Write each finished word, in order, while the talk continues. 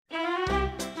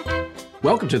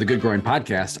Welcome to the Good Growing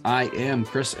Podcast. I am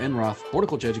Chris Enroth,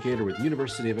 horticulture educator with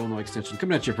University of Illinois Extension,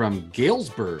 coming at you from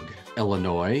Galesburg,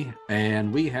 Illinois.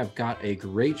 And we have got a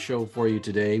great show for you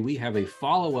today. We have a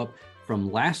follow-up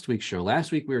from last week's show.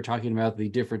 Last week, we were talking about the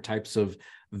different types of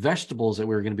vegetables that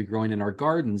we were going to be growing in our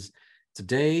gardens.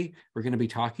 Today, we're going to be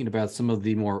talking about some of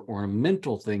the more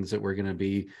ornamental things that we're going to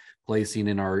be placing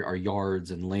in our yards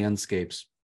and landscapes.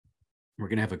 We're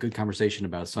going to have a good conversation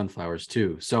about sunflowers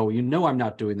too. So you know I'm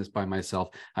not doing this by myself.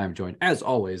 I'm joined, as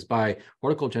always, by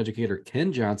horticulture educator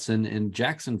Ken Johnson in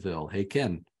Jacksonville. Hey,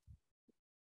 Ken.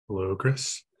 Hello,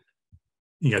 Chris.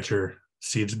 You got your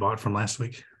seeds bought from last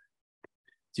week?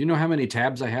 Do you know how many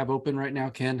tabs I have open right now,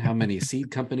 Ken? How many seed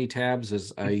company tabs?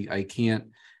 As I can't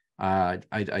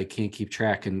keep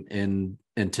track. And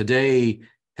today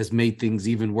has made things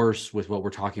even worse with what we're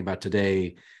talking about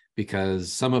today, because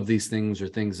some of these things are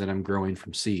things that I'm growing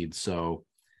from seeds. So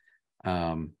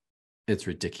it's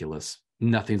ridiculous.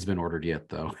 Nothing's been ordered yet,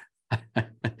 though.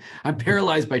 I'm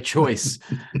paralyzed by choice.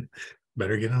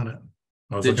 Better get on it.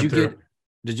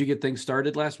 Did you get things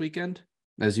started last weekend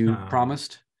as you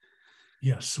promised?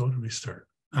 Yes. So what did we start?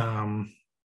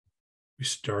 We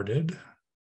started.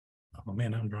 Oh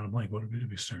man, I'm drawing a blank. What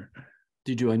did we start?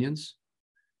 Did you do onions?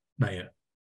 Not yet.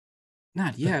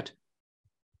 Not yet.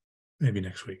 Maybe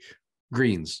next week.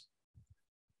 Greens.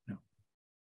 No.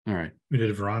 All right. We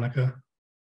did Veronica.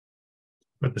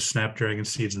 Put the Snapdragon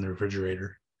seeds in the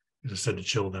refrigerator. I said to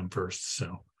chill them first,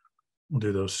 so we'll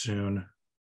do those soon.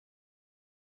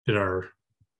 Did our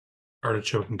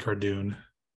artichoke and cardoon.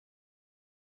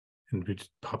 And we did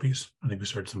poppies. I think we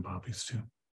started some poppies too.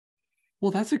 Well,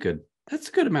 that's a good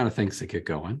amount of things to get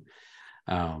going.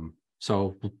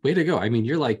 So way to go. I mean,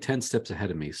 you're like 10 steps ahead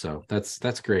of me. So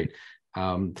that's great.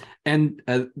 And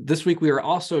this week we are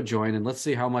also joined, and let's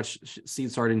see how much seed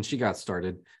starting she got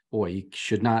started. Boy, you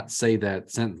should not say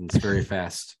that sentence very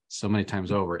fast so many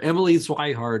times over. Emily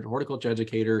Swihart, horticulture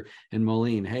educator in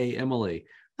Moline. Hey, Emily.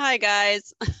 Hi,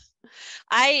 guys.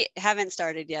 I haven't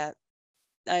started yet.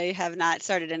 I have not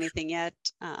started anything yet.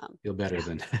 Feel better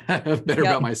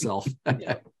about myself.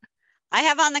 Yep. I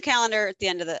have on the calendar at the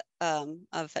end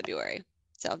of February.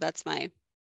 So I'm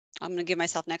going to give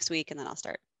myself next week and then I'll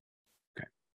start.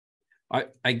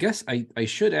 I guess I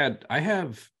should add, I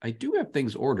do have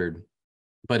things ordered,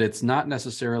 but it's not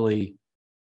necessarily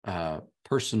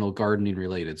personal gardening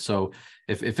related. So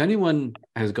if anyone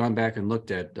has gone back and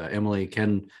looked at Emily,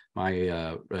 Ken,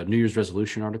 my New Year's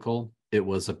resolution article, it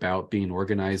was about being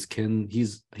organized. Ken,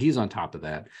 he's on top of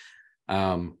that.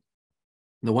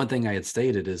 The one thing I had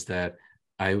stated is that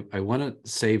I want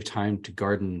to save time to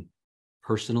garden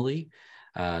personally,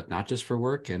 not just for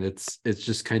work. And it's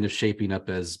just kind of shaping up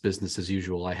as business as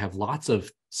usual. I have lots of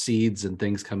seeds and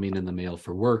things coming in the mail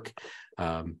for work.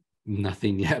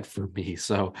 Nothing yet for me.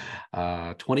 So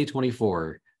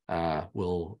 2024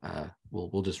 we'll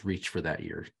just reach for that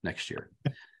year next year.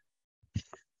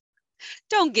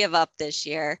 Don't give up this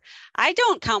year. I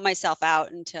don't count myself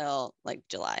out until like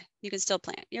July. You can still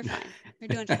plant. You're fine. You're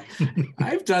doing fine.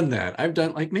 I've done that. I've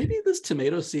done like maybe this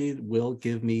tomato seed will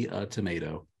give me a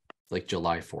tomato like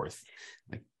July 4th.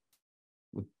 Like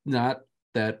no,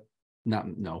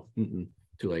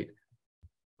 too late.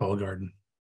 Fall garden.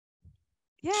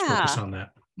 Yeah. Just focus on that.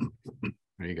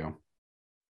 There you go.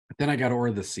 Then I got to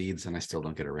order the seeds and I still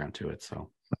don't get around to it.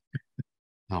 So,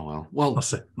 oh well.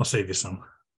 I'll save you some.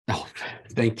 Oh,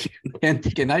 thank you.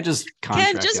 Can I just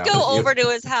contract Ken, just out go with over you? to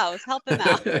his house. Help him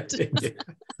out.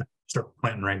 Start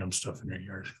planting random stuff in your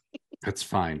yard. That's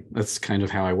fine. That's kind of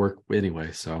how I work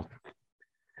anyway. So,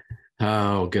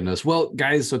 oh goodness. Well,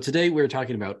 guys, so today we're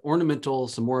talking about ornamental,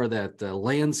 some more of that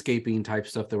landscaping type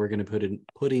stuff that we're going to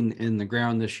putting in the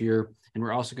ground this year, and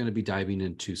we're also going to be diving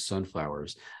into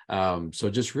sunflowers. So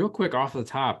just real quick off the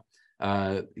top,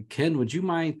 Ken, would you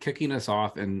mind kicking us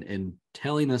off and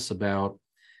telling us about,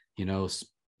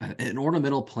 an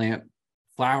ornamental plant,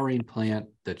 flowering plant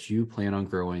that you plan on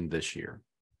growing this year?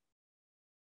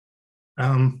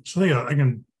 So I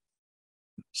can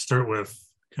start with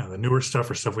kind of the newer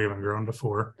stuff or stuff we haven't grown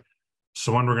before.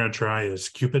 So one we're going to try is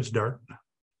Cupid's Dart,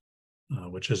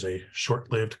 which is a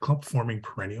short-lived clump-forming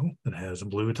perennial that has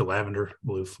blue to lavender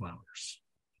blue flowers.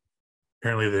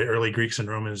 Apparently, the early Greeks and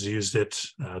Romans used it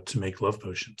to make love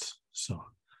potions. So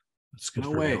that's good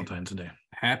for Valentine's Day.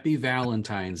 Happy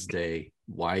Valentine's Day,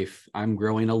 wife. I'm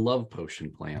growing a love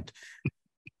potion plant.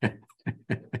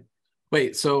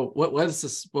 Wait, so what was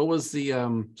this? What was the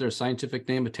is there a scientific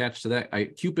name attached to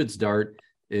that? Cupid's Dart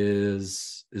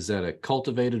is that a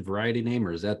cultivated variety name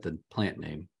or is that the plant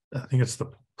name? I think it's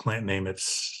the plant name.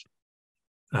 It's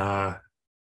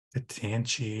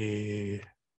Pitanchi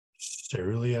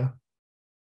cerulean.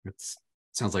 It's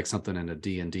Sounds like something in a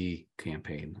D&D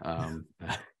campaign.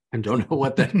 I don't know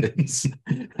what that is.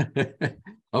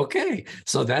 Okay,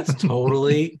 so that's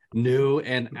totally new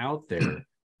and out there.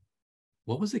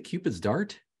 What was it? Cupid's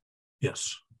Dart?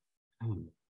 Yes. Hmm.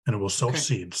 And it will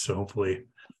self-seed. So hopefully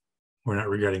we're not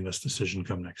regretting this decision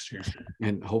come next year.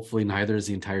 And hopefully neither is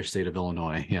the entire state of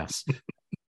Illinois. Yes.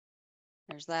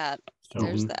 There's that. So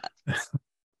There's that.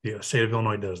 the state of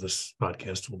Illinois does, this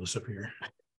podcast will disappear.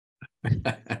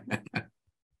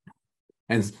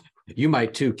 And you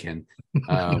might too, Ken.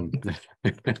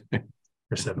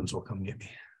 Chris Evans will come get me.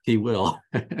 He will.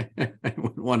 I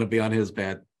wouldn't want to be on his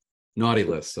bad naughty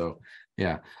list. So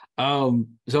yeah.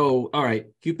 So all right,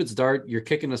 Cupid's Dart, you're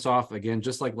kicking us off again,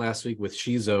 just like last week with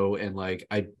Shizo, and like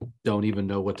I don't even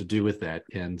know what to do with that.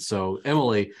 And so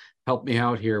Emily, help me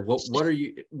out here. What are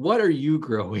you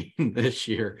growing this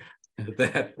year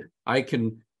that I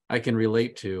can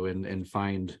relate to and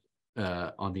find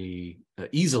on the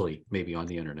easily maybe on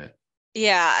the internet?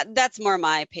 Yeah, that's more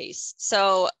my pace.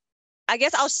 So I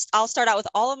guess I'll start out with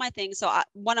all of my things. So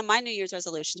one of my New Year's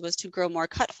resolutions was to grow more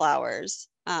cut flowers.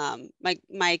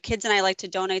 My kids and I like to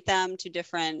donate them to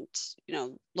different,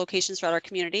 locations throughout our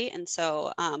community. And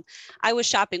so I was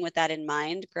shopping with that in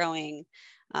mind, growing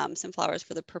some flowers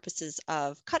for the purposes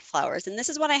of cut flowers. And this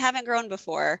is one I haven't grown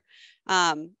before.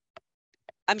 I'm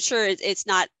sure it's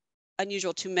not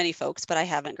unusual to many folks, but I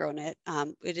haven't grown it.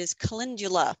 It is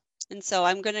calendula. And so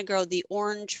I'm going to grow the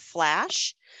orange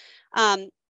flash.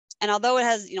 And although it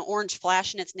has, orange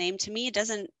flash in its name, to me, it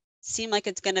doesn't seem like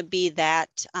it's going to be that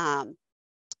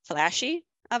flashy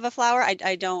of a flower.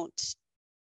 I don't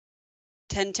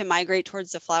tend to migrate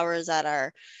towards the flowers that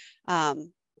are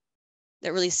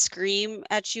that really scream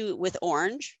at you with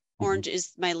orange. Orange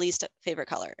is my least favorite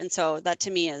color. And so that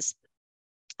to me is,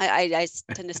 I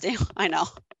tend to stay, I know,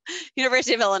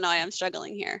 University of Illinois, I'm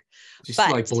struggling here. You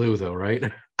still like blue though, right?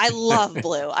 I love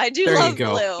blue. I do love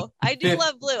blue. I do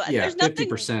love blue. Yeah, there's nothing,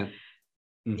 50%.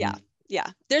 Yeah.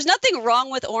 There's nothing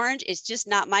wrong with orange. It's just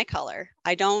not my color.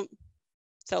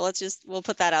 So we'll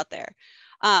put that out there.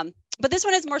 But this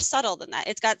one is more subtle than that.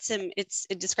 It's got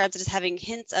it describes it as having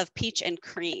hints of peach and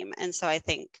cream. And so I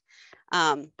think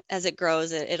as it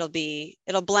grows, it'll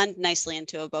blend nicely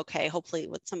into a bouquet, hopefully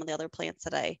with some of the other plants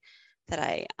that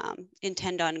I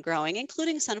intend on growing,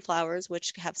 including sunflowers,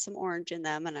 which have some orange in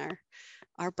them and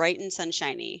are bright and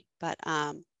sunshiny. But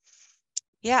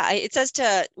it says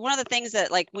one of the things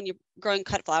that, like, when you're growing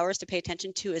cut flowers to pay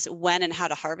attention to is when and how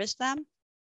to harvest them.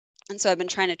 And so I've been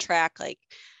trying to track, like,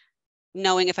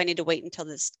 knowing if I need to wait until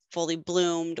this fully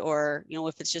bloomed or,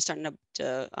 if it's just starting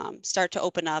to start to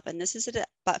open up. And this is at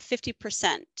about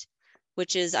 50%,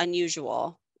 which is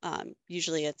unusual.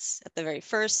 Usually it's at the very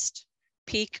first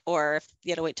peak, or if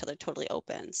you had to wait till they're totally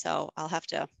open. So I'll have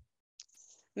to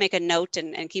make a note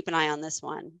and keep an eye on this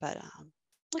one, but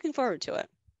looking forward to it.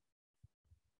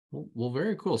 Well,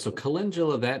 very cool. So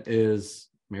calendula, that is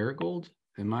marigold.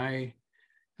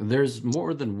 There's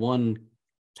more than one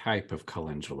type of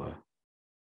calendula,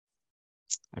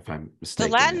 if I'm mistaken.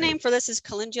 The Latin name for this is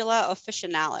Calendula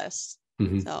officinalis.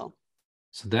 So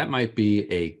that might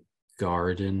be a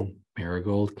garden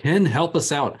marigold. Ken, help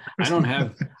us out.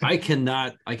 I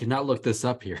cannot look this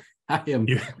up here. I am.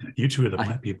 You two are the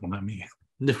plant people, not me.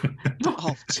 No,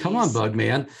 come on, bug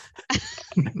man.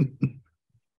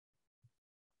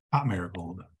 Hot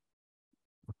marigold.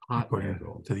 Hot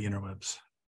marigold to the interwebs.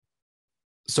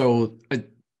 So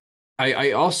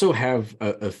I also have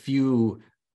a few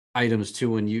items too.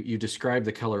 When you describe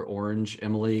the color orange,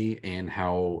 Emily, and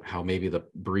how maybe the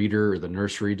breeder or the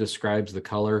nursery describes the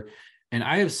color. And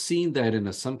I have seen that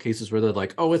in some cases where they're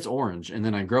like, oh, it's orange. And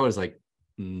then I grow it, it's like,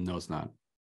 no, it's not.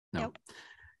 No. Nope.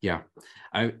 Yeah.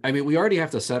 I mean, we already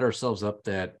have to set ourselves up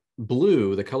that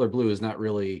blue, the color blue, is not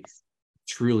really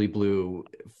truly blue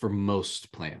for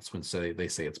most plants when they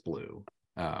say it's blue.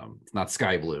 It's not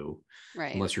sky blue,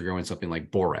 right? Unless you're growing something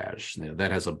like borage.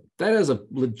 That has a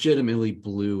legitimately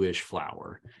bluish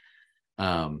flower.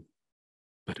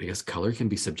 But I guess color can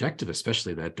be subjective,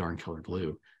 especially that darn color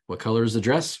blue. What color is the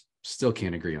dress? Still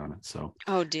can't agree on it. So,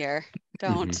 oh dear,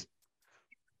 don't.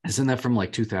 Isn't that from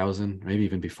like 2000, maybe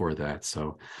even before that?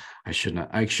 So I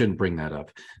shouldn't bring that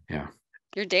up. Yeah,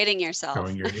 you're dating yourself.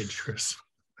 Showing your age, Chris.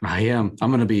 I am.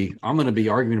 I'm gonna be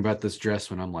arguing about this dress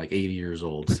when I'm like 80 years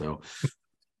old. So,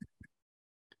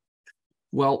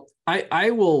 well,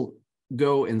 I will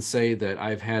go and say that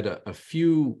I've had a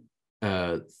few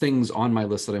things on my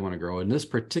list that I want to grow. And this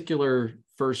particular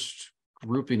first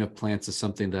grouping of plants is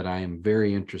something that I am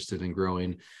very interested in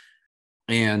growing.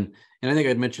 And I think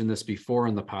I'd mentioned this before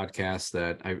on the podcast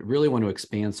that I really want to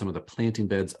expand some of the planting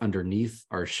beds underneath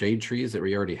our shade trees that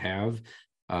we already have.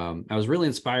 I was really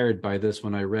inspired by this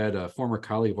when I read a former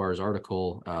colleague of ours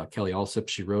article, Kelly Alsip.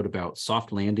 She wrote about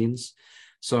soft landings.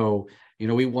 So,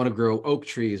 we want to grow oak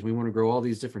trees. We want to grow all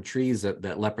these different trees that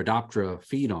Lepidoptera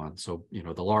feed on. So,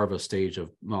 the larva stage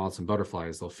of moths and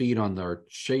butterflies, they'll feed on their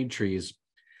shade trees.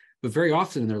 But very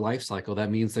often in their life cycle,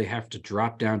 that means they have to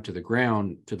drop down to the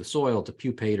ground, to the soil to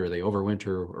pupate, or they overwinter,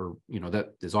 or,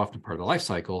 that is often part of the life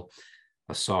cycle.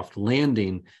 A soft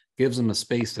landing gives them a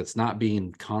space that's not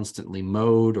being constantly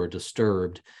mowed or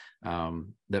disturbed,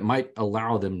 that might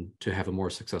allow them to have a more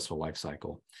successful life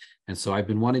cycle. And so I've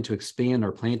been wanting to expand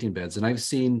our planting beds, and I've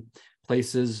seen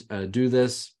places do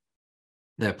this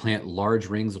that plant large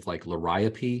rings of like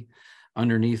liriope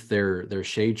underneath their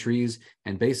shade trees,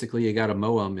 and basically you got to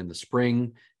mow them in the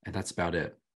spring, and that's about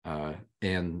it.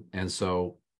 And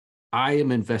so I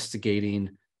am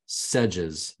investigating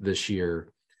sedges this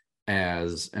year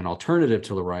as an alternative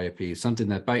to liriope, something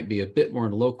that might be a bit more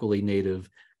locally native,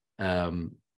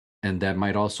 and that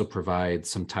might also provide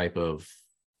some type of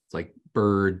like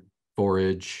bird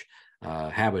forage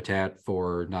habitat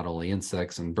for not only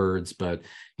insects and birds, but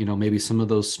maybe some of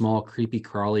those small creepy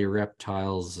crawly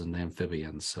reptiles and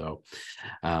amphibians. So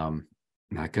I'm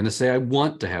not going to say I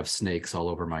want to have snakes all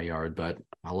over my yard, but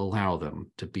I'll allow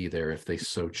them to be there if they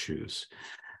so choose.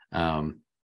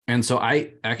 And so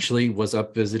I actually was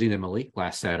up visiting Emily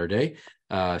last Saturday.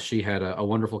 She had a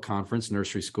wonderful conference,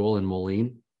 nursery school in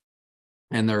Moline,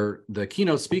 and the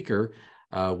keynote speaker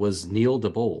was Neil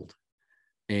DeBold.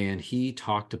 And he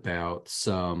talked about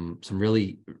some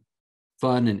really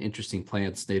fun and interesting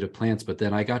plants, native plants. But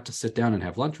then I got to sit down and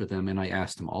have lunch with him, and I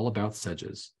asked him all about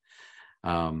sedges.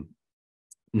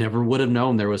 Never would have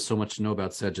known there was so much to know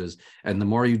about sedges. And the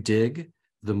more you dig,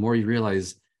 the more you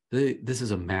realize this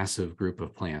is a massive group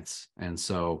of plants. And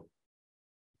so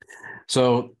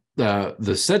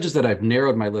the sedges that I've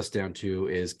narrowed my list down to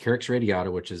is Carex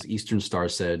radiata, which is Eastern Star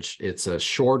Sedge. It's a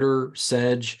shorter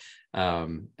sedge.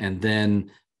 And then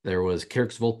there was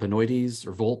Carex vulpinoides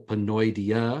or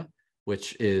vulpinoidea,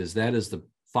 which is the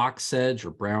fox sedge or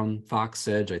brown fox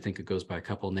sedge. I think it goes by a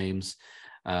couple names.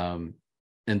 And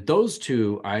those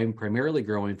two I'm primarily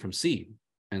growing from seed.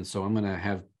 And so I'm going to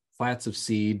have flats of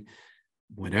seed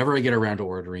whenever I get around to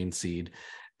ordering seed.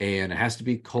 And it has to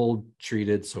be cold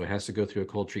treated. So it has to go through a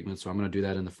cold treatment. So I'm going to do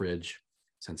that in the fridge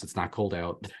since it's not cold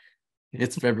out.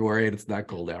 It's February and it's not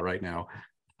cold out right now.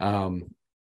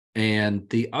 And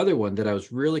the other one that I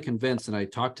was really convinced, and I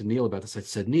talked to Neil about this, I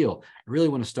said, Neil, I really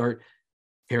want to start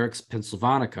Carex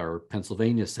pennsylvanica or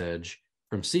Pennsylvania sedge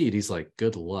from seed. He's like,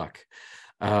 good luck.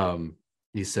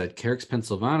 He said, Carex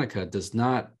pennsylvanica does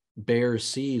not bear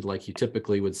seed like you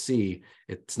typically would see.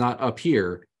 It's not up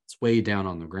here, it's way down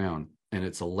on the ground. And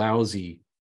it's a lousy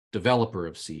developer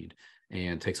of seed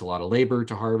and takes a lot of labor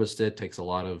to harvest it, takes a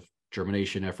lot of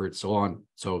germination efforts, so on.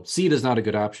 So seed is not a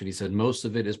good option. He said most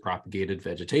of it is propagated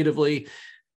vegetatively.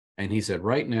 And he said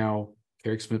right now,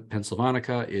 Carex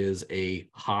pennsylvanica is a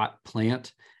hot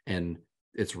plant and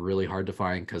it's really hard to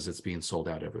find because it's being sold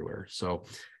out everywhere. So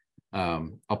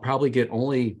I'll probably get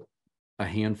only a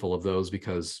handful of those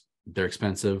because they're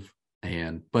expensive,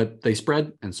 but they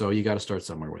spread. And so you got to start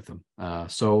somewhere with them.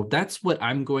 So that's what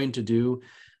I'm going to do.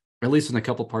 Or at least in a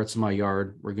couple parts of my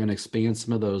yard. We're going to expand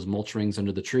some of those mulch rings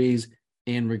under the trees,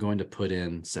 and we're going to put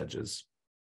in sedges.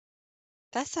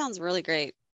 That sounds really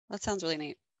great. That sounds really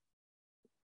neat.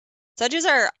 Sedges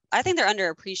I think they're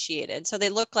underappreciated. So they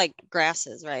look like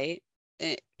grasses, right?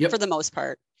 Yep. For the most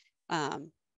part.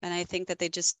 And I think that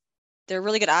they're a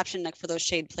really good option like for those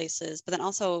shade places, but then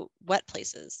also wet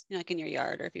places, like in your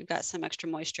yard, or if you've got some extra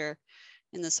moisture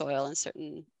in the soil in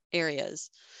certain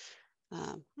areas.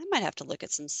 I might have to look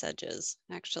at some sedges,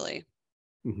 actually.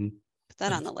 Mm-hmm. Put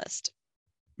that on the list.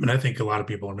 And I think a lot of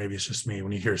people, or maybe it's just me,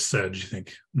 when you hear sedge, you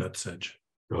think nut sedge.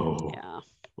 Oh, yeah.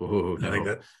 Oh, no. I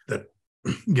think that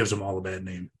gives them all a bad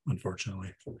name,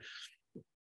 unfortunately.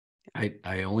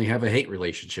 I only have a hate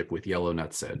relationship with yellow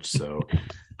nut sedge, so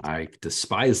I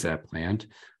despise that plant.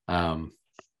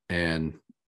 And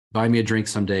buy me a drink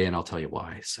someday, and I'll tell you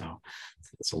why. So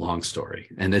it's a long story,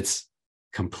 and it's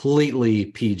completely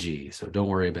PG, so don't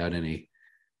worry about any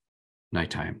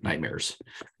nighttime nightmares.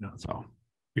 No. So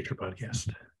future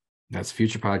podcast. That's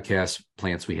future podcast,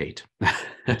 plants we hate.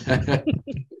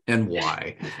 And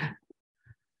why.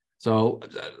 So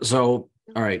all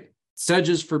right,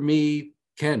 sedges for me.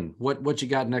 Ken, what you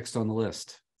got next on the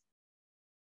list?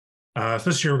 So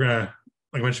this year we're gonna,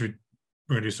 like I mentioned,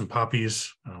 we're gonna do some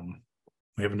poppies.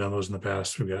 We haven't done those in the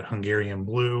past. We've got Hungarian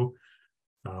blue,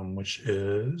 which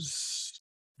is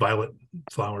violet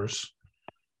flowers,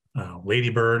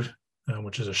 ladybird,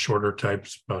 which is a shorter type,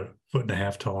 it's about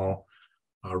 1.5 feet tall,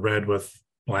 red with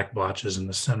black blotches in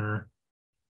the center.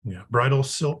 We got Bridal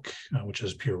Silk, which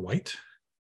is pure white.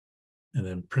 And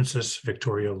then Princess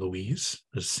Victoria Louise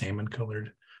is salmon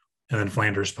colored. And then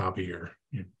Flanders Poppy, or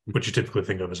what you typically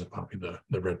think of as a poppy,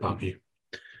 the red poppy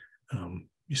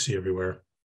you see everywhere.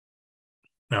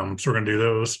 So we're going to do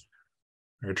those.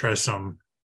 We're going to try some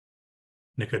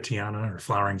Nicotiana or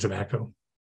flowering tobacco.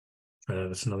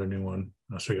 That's another new one.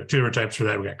 So we got two different types for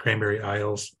that. We got Cranberry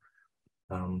Isles,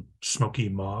 Smoky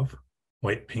Mauve,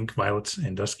 White, Pink, Violets,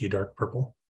 and Dusky Dark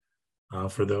Purple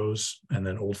for those. And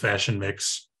then Old Fashioned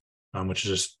Mix, which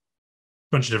is just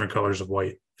a bunch of different colors of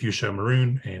white, fuchsia,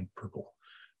 maroon, and purple.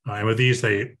 And with these,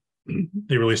 they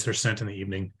release their scent in the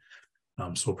evening.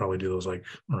 So we'll probably do those like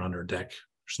around our deck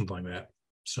or something like that.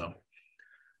 So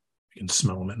you can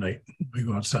smell them at night when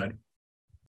we go outside.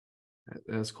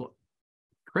 That's cool.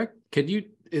 Correct.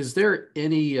 Is there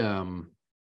any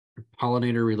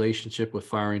pollinator relationship with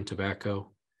flowering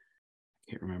tobacco?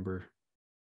 I can't remember.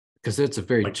 Because it's a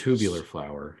very tubular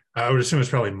flower. I would assume it's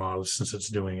probably moths, since it's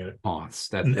doing it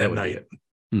moths at night.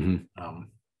 Mm-hmm.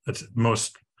 That's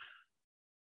most,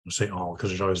 I'll say all,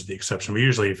 because there's always the exception. But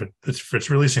usually if it's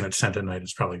releasing its scent at night,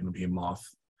 it's probably going to be moth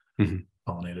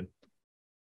pollinated.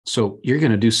 So you're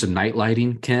going to do some night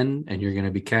lighting, Ken, and you're going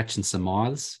to be catching some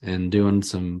moths and doing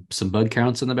some bug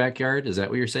counts in the backyard. Is that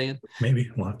what you're saying? Maybe.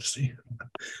 We'll have to see.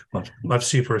 We'll have to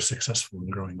see if we're successful in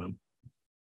growing them.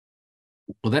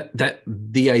 Well, that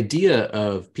the idea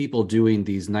of people doing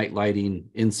these night lighting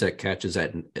insect catches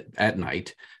at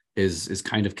night is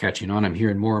kind of catching on. I'm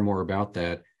hearing more and more about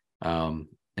that.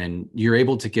 And you're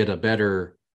able to get a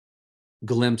better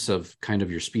glimpse of kind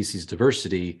of your species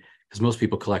diversity, because most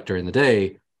people collect during the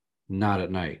day, not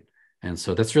at night. And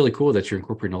so that's really cool that you're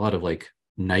incorporating a lot of like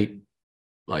night,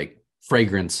 like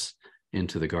fragrance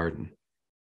into the garden.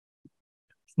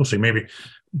 We'll see. Maybe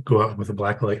go out with a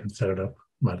black light and set it up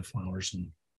by the flowers and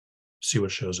see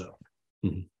what shows up.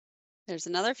 Mm-hmm. There's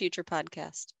another future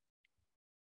podcast.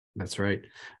 That's right.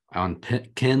 On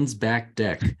Ken's back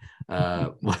deck.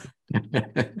 That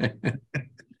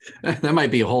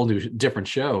might be a whole new different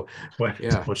show. What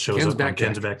shows Ken's up on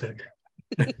Ken's back deck?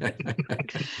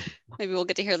 Maybe we'll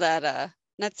get to hear that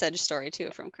Nut's Edge story too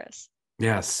from Chris.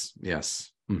 Yes.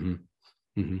 Mm-hmm.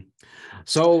 Mm-hmm.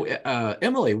 So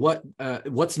Emily,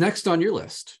 what's next on your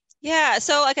list? Yeah,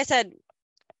 so like I said,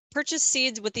 purchase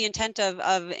seeds with the intent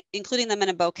of including them in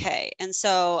a bouquet. And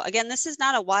so again, this is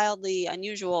not a wildly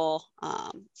unusual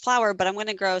flower, but I'm going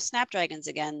to grow snapdragons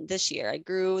again this year. I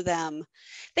grew them.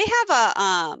 They have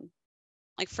a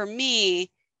like, for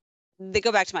me, they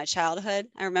go back to my childhood.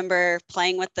 I remember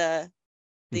playing with the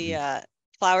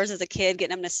flowers as a kid,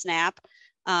 getting them to snap.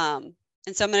 And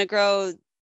so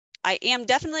I am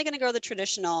definitely going to grow the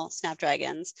traditional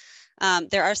snapdragons.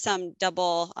 There are some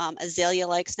double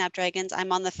azalea-like snapdragons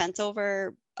I'm on the fence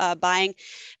over buying,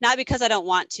 not because I don't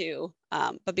want to,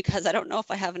 but because I don't know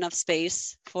if I have enough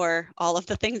space for all of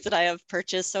the things that I have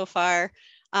purchased so far.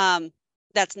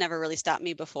 That's never really stopped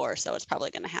me before, so it's probably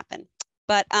going to happen.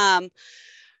 But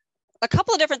a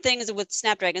couple of different things with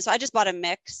snapdragons. So I just bought a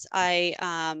mix. I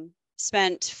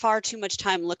spent far too much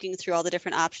time looking through all the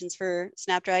different options for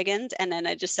snapdragons. And then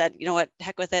I just said, you know what,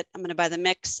 heck with it. I'm going to buy the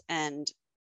mix, and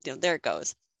there it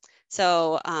goes.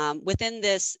 So within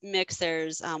this mix,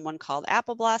 there's one called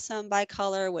Apple Blossom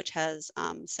Bicolor, which has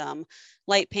some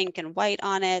light pink and white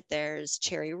on it. There's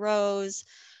Cherry Rose,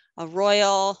 a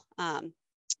Royal,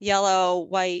 yellow,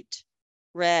 white,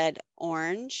 red,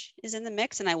 orange is in the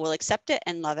mix, and I will accept it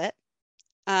and love it.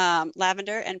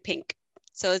 Lavender and pink.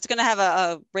 So it's going to have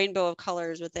a rainbow of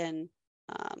colors within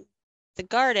the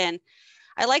garden.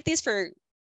 I like these for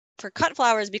cut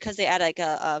flowers because they add like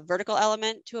a vertical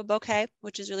element to a bouquet,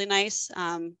 which is really nice,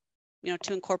 to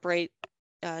incorporate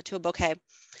to a bouquet.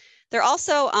 They're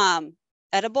also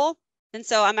edible. And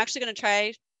so I'm actually going to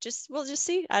try, we'll just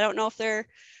see. I don't know if they're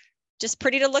just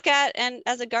pretty to look at and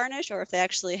as a garnish, or if they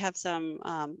actually have some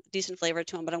decent flavor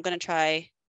to them, but I'm going to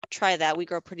try that. We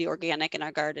grow pretty organic in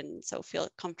our garden, so feel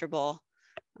comfortable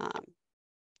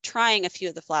trying a few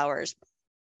of the flowers.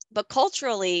 But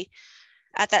culturally,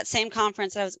 at that same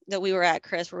conference that we were at,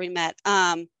 Chris, where we met,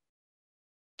 a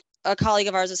colleague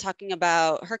of ours was talking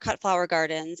about her cut flower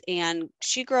gardens, and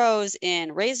she grows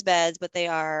in raised beds, but they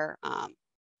are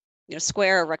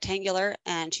square or rectangular.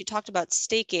 And she talked about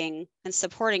staking and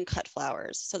supporting cut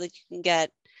flowers so that you can get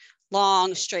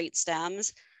long, straight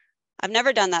stems. I've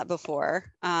never done that before,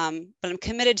 but I'm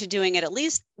committed to doing it at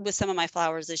least with some of my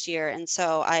flowers this year. And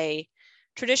so I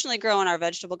traditionally grow in our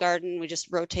vegetable garden. We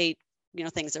just rotate,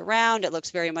 things around. It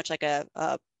looks very much like a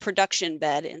production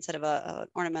bed instead of a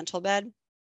ornamental bed.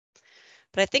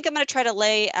 But I think I'm going to try to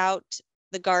lay out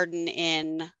the garden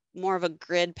in more of a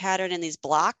grid pattern in these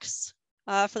blocks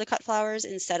for the cut flowers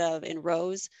instead of in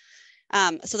rows,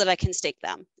 so that I can stake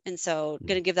them. And so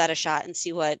going to give that a shot and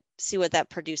see what that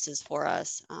produces for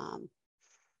us,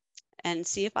 and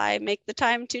see if I make the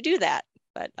time to do that.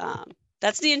 But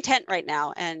that's the intent right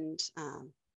now. And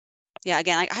yeah,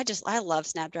 again, I love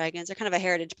snapdragons. They're kind of a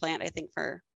heritage plant, I think,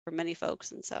 for many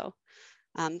folks. And so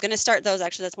I'm going to start those.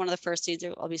 Actually, that's one of the first seeds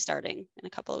I'll be starting in a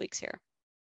couple of weeks here.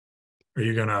 Are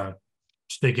you gonna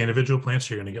stake individual plants,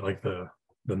 or you're gonna get like the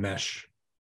mesh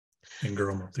and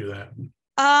grow them through that?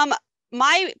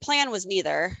 My plan was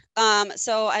neither.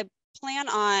 So I plan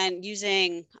on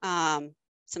using some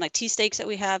like T-stakes that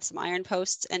we have, some iron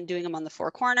posts, and doing them on the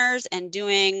four corners and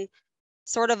doing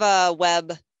sort of a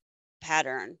web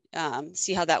pattern.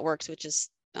 See how that works, which is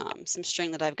some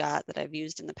string that I've got that I've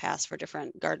used in the past for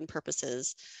different garden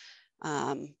purposes.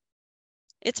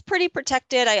 It's pretty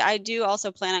protected. I do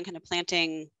also plan on kind of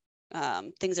planting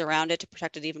things around it to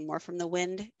protect it even more from the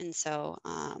wind. And so,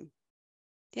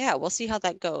 yeah, we'll see how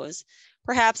that goes.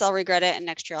 Perhaps I'll regret it, and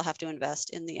next year I'll have to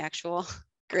invest in the actual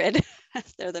grid.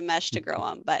 They're the mesh to grow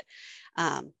them. But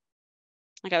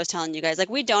like I was telling you guys, like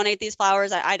we donate these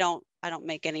flowers. I don't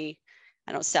make any,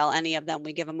 I don't sell any of them.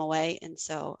 We give them away. And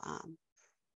so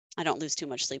I don't lose too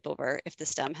much sleep over if the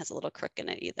stem has a little crook in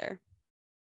it either.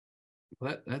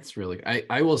 Well, that's really,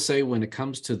 I will say, when it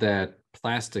comes to that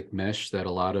plastic mesh that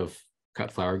a lot of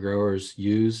cut flower growers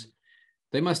use,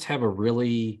 they must have a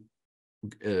really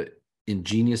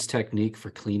ingenious technique for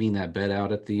cleaning that bed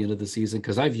out at the end of the season.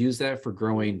 Because I've used that for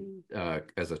growing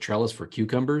as a trellis for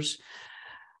cucumbers.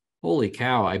 Holy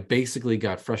cow, I basically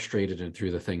got frustrated and threw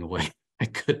the thing away. I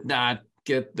could not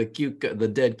get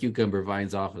the dead cucumber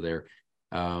vines off of there.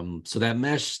 So that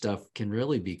mesh stuff can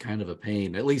really be kind of a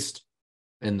pain, at least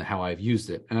in how I've used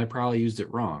it. And I probably used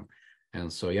it wrong.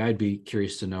 And so, yeah, I'd be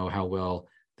curious to know how well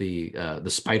the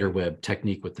spider web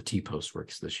technique with the T-post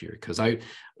works this year. Because I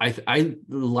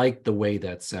like the way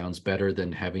that sounds better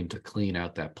than having to clean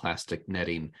out that plastic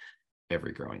netting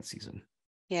every growing season.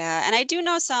 Yeah, and I do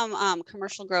know some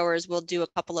commercial growers will do a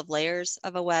couple of layers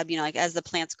of a web, like as the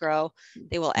plants grow,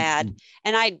 they will add.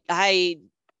 And I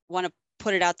want to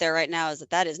put it out there right now is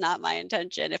that is not my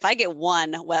intention. If I get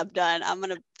one web done, I'm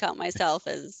going to count myself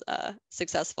as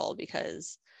successful,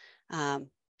 because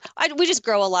we just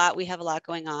grow a lot. We have a lot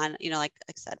going on. Like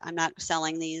I said, I'm not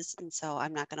selling these, and so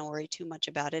I'm not going to worry too much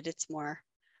about it. It's more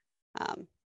an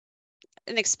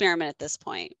experiment at this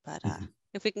point. But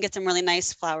if we can get some really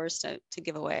nice flowers to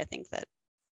give away, I think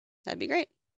that'd be great.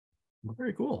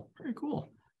 Very cool. Very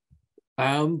cool.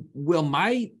 Well,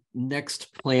 my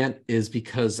next plant is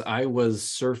because I was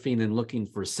surfing and looking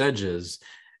for sedges,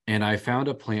 and I found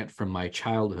a plant from my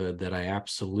childhood that I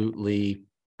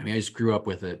just grew up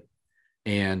with it,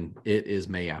 and it is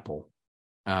mayapple.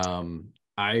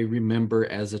 I remember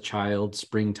as a child,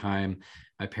 springtime,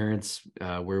 my parents,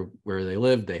 where they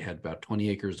lived, they had about 20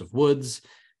 acres of woods,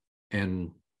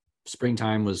 and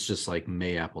springtime was just like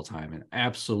mayapple time, and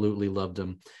absolutely loved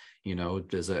them.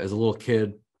 As a little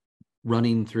kid,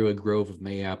 running through a grove of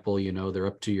mayapple, they're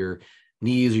up to your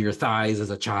knees or your thighs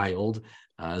as a child.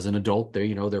 As an adult,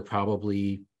 they're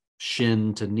probably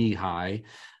shin to knee high.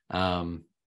 And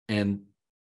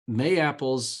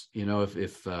mayaples,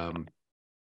 if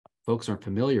folks aren't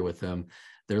familiar with them,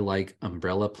 they're like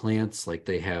umbrella plants. Like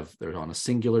they're on a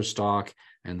singular stalk,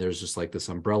 and there's just like this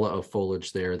umbrella of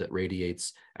foliage there that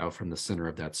radiates out from the center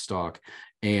of that stalk.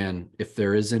 And if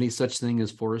there is any such thing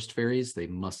as forest fairies, they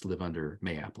must live under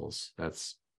mayaples.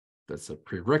 That's a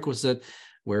prerequisite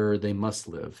where they must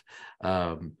live.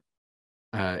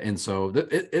 And so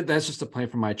that's just a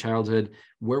plant from my childhood.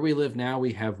 Where we live now,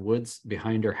 we have woods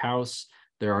behind our house.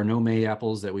 There are no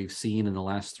mayaples that we've seen in the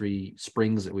last 3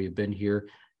 springs that we've been here.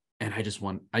 And I just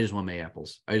want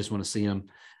mayaples. I just want to see them.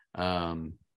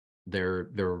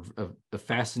 They're a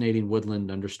fascinating woodland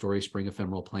understory spring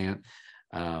ephemeral plant.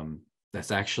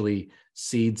 That's actually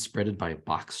seed spreaded by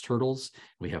box turtles.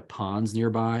 We have ponds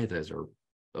nearby. Those are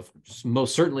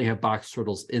most certainly have box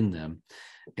turtles in them.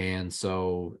 And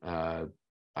so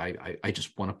I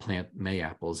just want to plant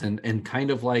mayaples, and kind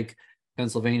of like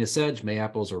Pennsylvania sedge,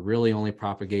 mayaples are really only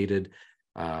propagated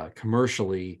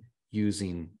commercially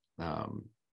using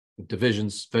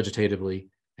divisions vegetatively.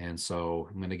 And so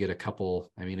I'm going to get a couple.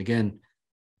 Again,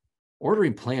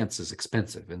 ordering plants is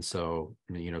expensive, and so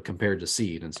compared to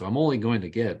seed, and so I'm only going to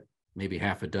get maybe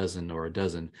half a dozen or a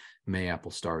dozen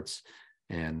mayapple starts,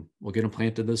 and we'll get them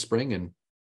planted this spring, and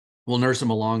we'll nurse them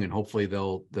along, and hopefully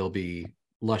they'll be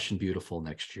lush and beautiful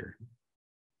next year.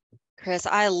 Chris,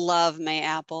 I love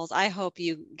mayaples. I hope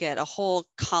you get a whole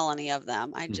colony of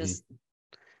them.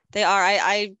 They are.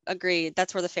 I agree.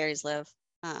 That's where the fairies live.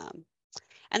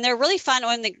 And they're really fun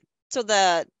when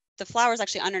the flower is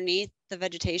actually underneath the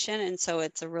vegetation. And so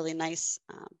it's a really nice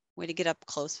way to get up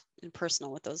close and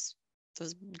personal with those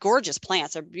gorgeous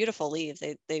plants. They're beautiful leaves.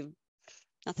 They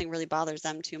nothing really bothers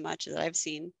them too much that I've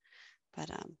seen. But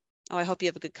I hope you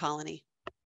have a good colony.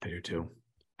 I do too.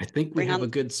 I think we have a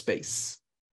good space.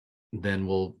 Then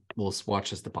we'll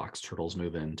watch as the box turtles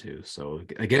move in too. So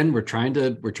again, we're trying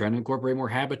to incorporate more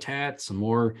habitat, some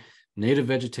more native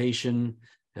vegetation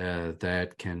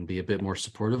that can be a bit more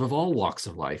supportive of all walks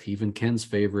of life, even Ken's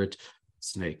favorite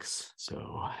snakes.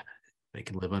 So they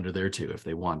can live under there too if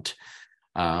they want.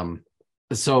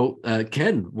 So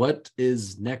Ken, what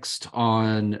is next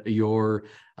on your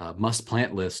must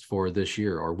plant list for this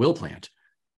year, or will plant?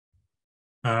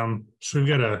 So we've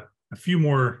got a few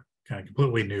more kind of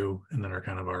completely new, and then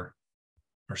our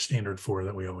standard 4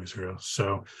 that we always grow.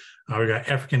 So we got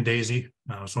African daisy,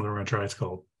 something we're going to try.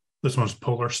 This one's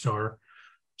Polar Star.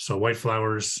 So white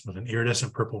flowers with an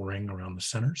iridescent purple ring around the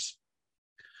centers.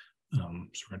 So we're going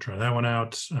to try that one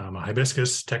out. A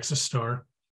hibiscus, Texas Star.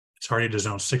 It's hardy to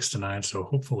zone 6 to 9. So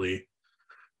hopefully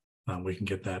we can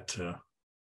get that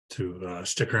to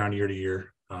stick around year to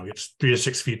year. It's 3 to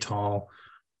 6 feet tall.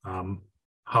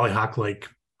 Hollyhock-like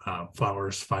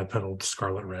flowers, 5-petaled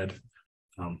scarlet red.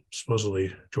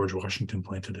 Supposedly George Washington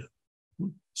planted it.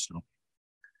 So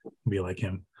be like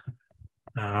him.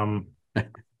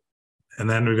 And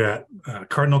then we've got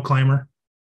Cardinal Climber.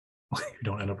 You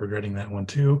don't end up regretting that one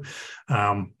too.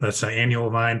 That's an annual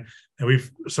vine.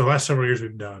 And the last several years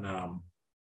we've done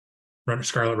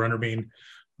Scarlet Runner Bean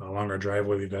along our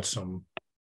driveway. We've got some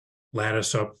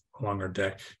lattice up along our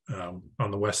deck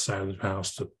on the west side of the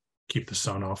house to keep the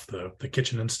sun off the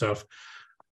kitchen and stuff.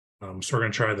 So we're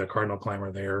going to try the Cardinal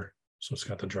Climber there. So it's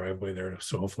got the driveway there.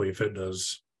 So hopefully if it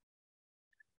does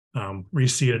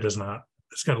reseed,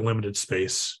 it's got a limited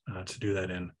space to do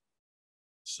that in.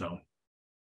 So,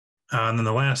 and then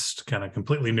the last kind of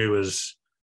completely new is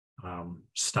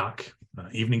stock,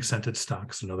 evening scented stock.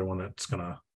 It's another one that's going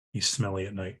to be smelly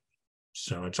at night.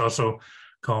 So it's also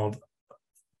called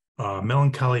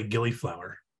melancholy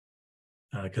gillyflower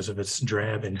because of its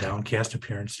drab and downcast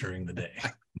appearance during the day.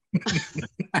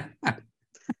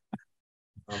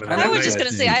 I was just going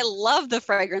to say, I love the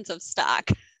fragrance of stock.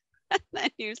 Then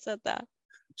you said that.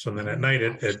 So then at night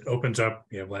it opens up.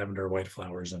 You have lavender, white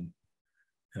flowers, and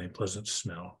a pleasant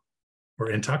smell, or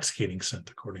intoxicating scent,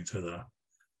 according to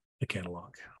the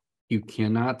catalog. You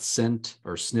cannot scent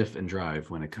or sniff and drive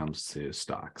when it comes to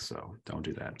stock, so don't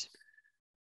do that.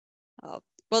 Oh,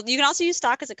 well, you can also use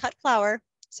stock as a cut flower.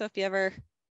 So if you ever,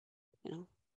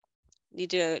 need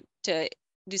to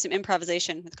do some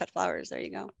improvisation with cut flowers, there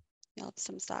you go. You'll have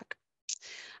some stock.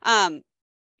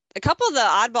 A couple of the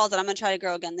oddballs that I'm going to try to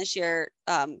grow again this year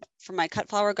for my cut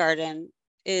flower garden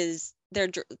is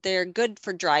they're good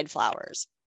for dried flowers.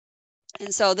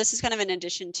 And so this is kind of in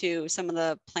addition to some of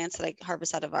the plants that I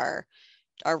harvest out of our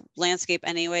landscape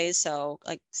anyways. So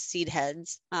like seed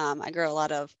heads. I grow a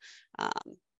lot of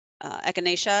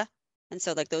echinacea. And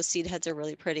so like those seed heads are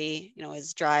really pretty,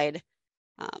 as dried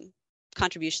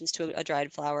contributions to a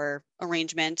dried flower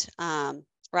arrangement.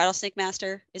 Rattlesnake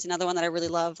Master is another one that I really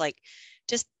love.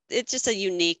 It's just a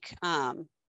unique flower.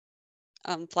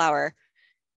 I'm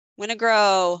going to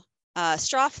grow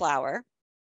straw flower.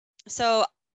 So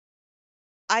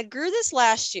I grew this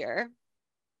last year,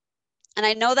 and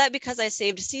I know that because I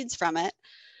saved seeds from it,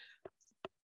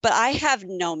 but I have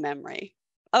no memory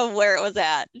of where it was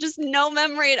at. Just no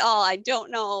memory at all. I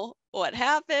don't know what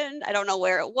happened. I don't know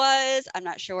where it was. I'm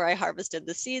not sure where I harvested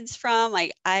the seeds from.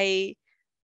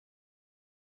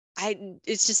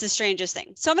 It's just the strangest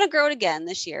thing. So I'm going to grow it again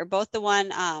this year, both the one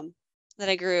that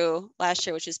I grew last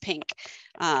year, which is pink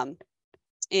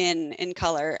in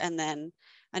color, and then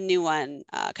a new one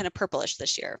kind of purplish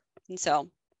this year. And so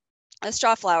a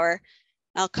straw flower,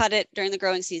 I'll cut it during the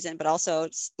growing season, but also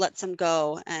let some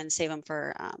go and save them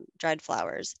for dried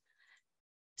flowers.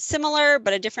 Similar,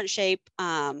 but a different shape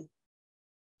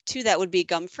to that would be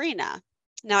Gomphrena.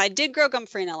 Now I did grow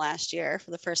Gomphrena last year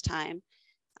for the first time.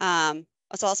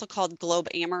 It's also called Globe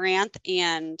Amaranth,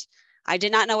 and I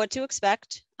did not know what to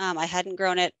expect. I hadn't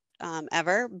grown it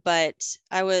ever, but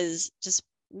I was just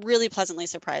really pleasantly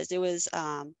surprised. It was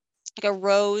like a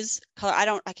rose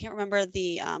color. I can't remember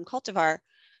the cultivar.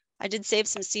 I did save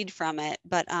some seed from it,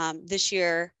 but this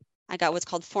year I got what's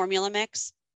called Formula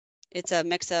Mix. It's a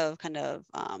mix of kind of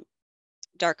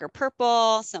darker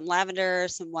purple, some lavender,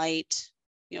 some white,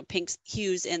 pink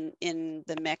hues in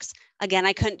the mix. Again,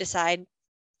 I couldn't decide.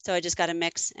 So I just got a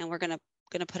mix, and we're gonna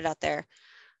put it out there.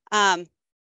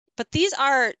 But these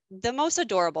are the most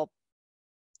adorable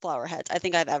flower heads I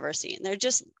think I've ever seen. They're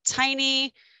just tiny,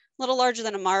 a little larger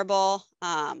than a marble, you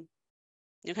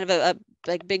know, kind of a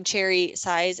like big cherry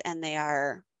size, and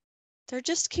they're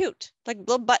just cute, like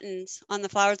little buttons on the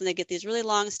flowers, and they get these really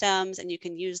long stems, and you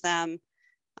can use them,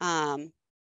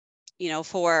 you know,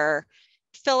 for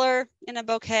filler in a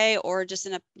bouquet, or just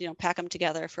in a, you know, pack them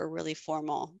together for a really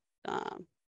formal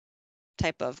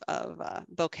type of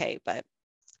bouquet. But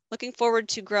looking forward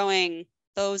to growing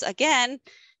those again,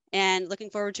 and looking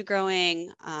forward to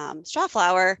growing straw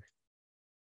flower,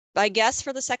 I guess,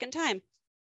 for the second time.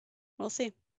 We'll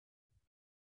see.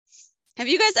 Have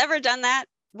you guys ever done that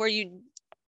where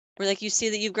like you see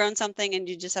that you've grown something and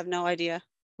you just have no idea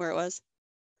where it was?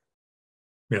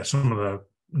 Yeah, some of the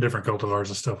different cultivars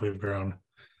and stuff we've grown.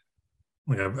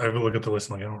 Like I look at the list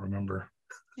and like I don't remember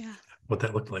what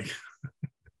that looked like.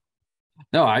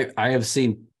 No, I have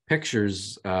seen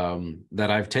pictures that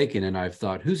I've taken, and I've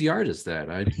thought, whose yard is that?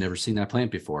 I'd never seen that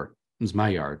plant before. It was my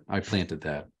yard. I planted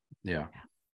that. Yeah.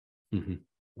 Mm-hmm.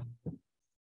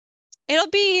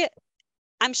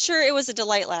 I'm sure it was a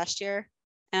delight last year,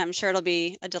 and I'm sure it'll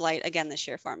be a delight again this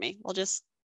year for me. We'll just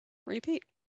repeat.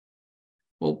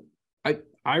 Well,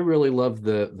 I really love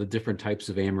the different types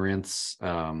of amaranths,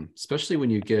 especially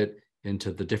when you get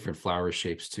into the different flower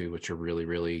shapes too, which are really,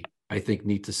 really, I think,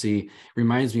 neat to see.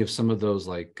 Reminds me of some of those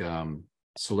like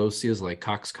celosias, like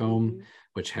coxcomb,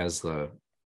 which has the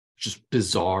just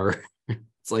bizarre.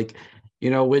 It's like, you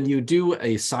know, when you do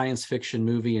a science fiction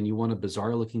movie and you want a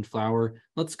bizarre looking flower,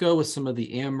 let's go with some of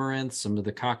the amaranths, some of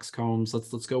the coxcombs.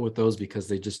 Let's go with those because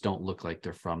they just don't look like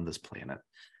they're from this planet.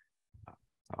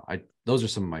 Those are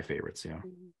some of my favorites. Yeah.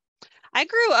 I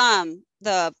grew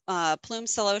the plume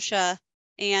celosia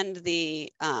and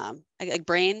the like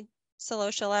brain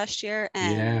celosia last year,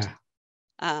 and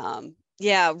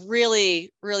yeah,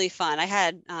 really, really fun. I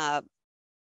had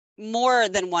more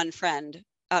than one friend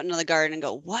out into the garden and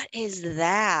go, what is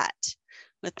that,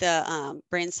 with the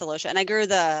brain celosia? And I grew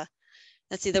let's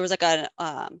see, there was like a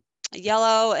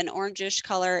yellow, an orangish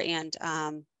color, and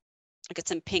I got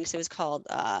some pinks. It was called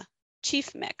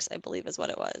Chief Mix, I believe is what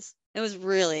it was. It was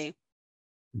really,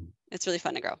 it's really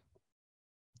fun to grow.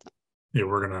 So. Yeah,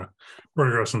 we're gonna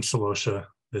grow some celosia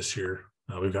this year.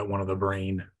 We've got one of the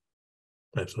brain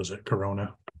types. Was it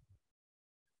Corona?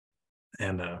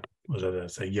 And was it?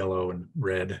 It's a yellow and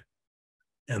red.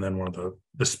 And then one of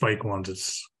the spike ones.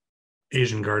 It's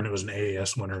Asian Garden. It was an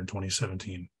AAS winner in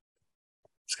 2017.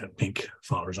 It's got pink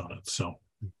flowers on it, so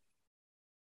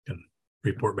can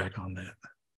report back on that.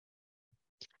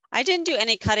 I didn't do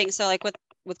any cutting, so like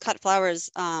with cut flowers,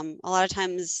 a lot of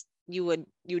times you'd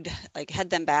like head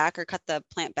them back or cut the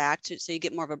plant back so you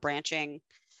get more of a branching,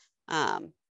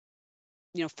 you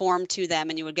know, form to them,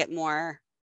 and you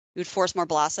would force more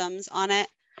blossoms on it.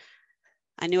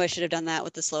 I knew I should have done that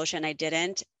with the celosia, and I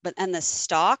didn't. And the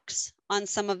stalks on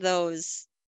some of those,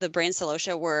 the brain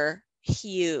celosia, were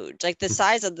huge. Like the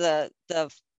size of the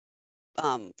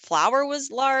flower was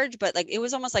large, but like it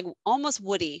was almost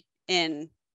woody in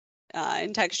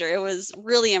texture. It was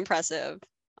really impressive.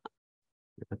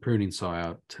 The pruning saw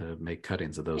out to make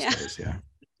cuttings of those guys. Yeah.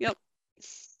 Yep.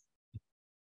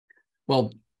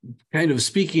 Well, kind of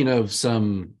speaking of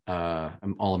some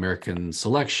All-American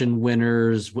selection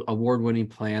winners, award-winning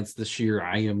plants this year,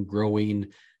 I am growing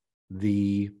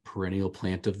the perennial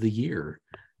plant of the year.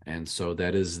 And so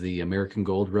that is the American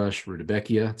Gold Rush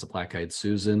Rudbeckia. It's a black-eyed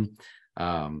Susan.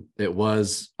 It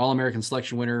was All-American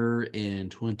selection winner in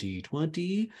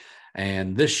 2020.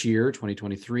 And this year,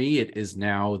 2023, it is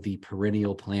now the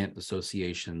Perennial Plant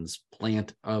Association's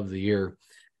Plant of the Year.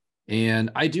 And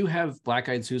I do have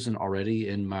black-eyed Susan already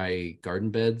in my garden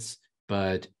beds,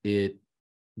 but it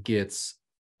gets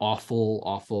awful,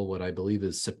 what I believe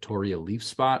is Septoria leaf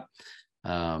spot.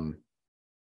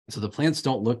 So the plants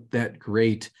don't look that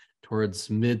great towards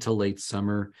mid to late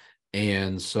summer.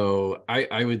 And so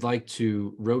I would like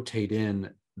to rotate in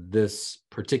this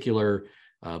particular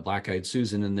black-eyed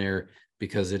Susan in there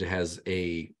because it has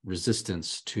a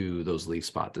resistance to those leaf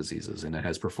spot diseases, and it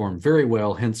has performed very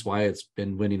well, hence why it's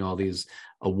been winning all these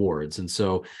awards. And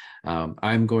so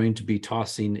I'm going to be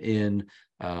tossing in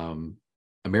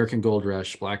American Gold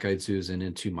Rush black-eyed Susan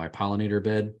into my pollinator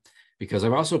bed, because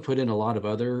I've also put in a lot of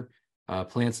other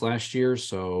plants last year.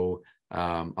 So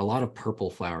a lot of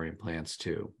purple flowering plants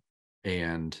too.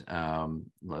 And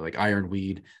like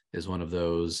ironweed is one of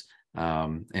those.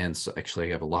 And so actually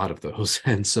I have a lot of those.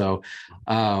 And so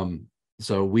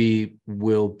so we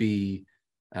will be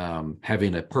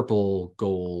having a purple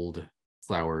gold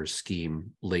flower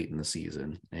scheme late in the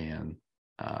season. And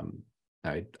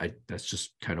I that's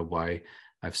just kind of why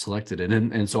I've selected it.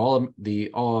 And so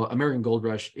all American Gold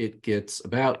Rush, it gets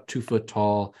about 2 foot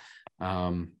tall.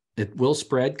 It will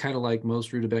spread kind of like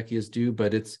most Rudbeckias do,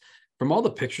 but it's, from all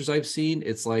the pictures I've seen,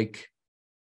 it's like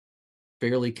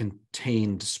fairly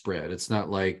contained spread. It's not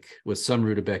like with some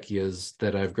Rudbeckias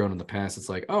that I've grown in the past, it's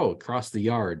like, oh, across the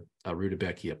yard, a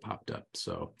Rudbeckia popped up.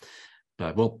 So,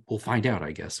 but we'll find out,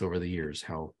 I guess, over the years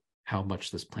how much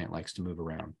this plant likes to move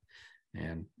around.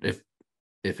 And if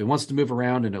it wants to move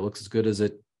around and it looks as good as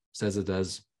it says it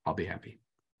does, I'll be happy.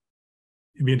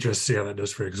 It'd be interesting to see how that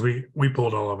does for you, because we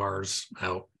pulled all of ours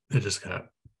out. It just got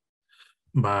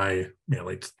by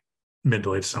like mid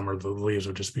to late summer, the leaves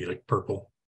would just be like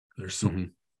purple. They're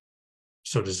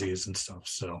so diseased and stuff.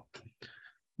 So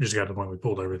we just got to the point we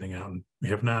pulled everything out, and we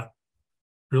have not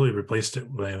really replaced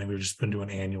it with anything. We've just been doing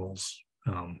annuals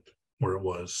where it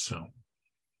was.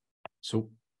 So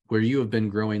where you have been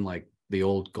growing like the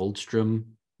old Goldstrom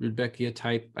Rudbeckia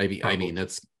type, I mean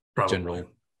that's probably general.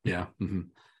 Yeah.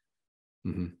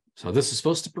 So this is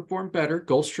supposed to perform better.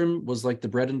 Goldstrom was like the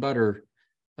bread and butter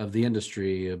of the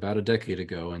industry about a decade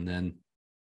ago, and then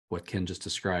what Ken just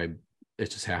described, it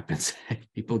just happens.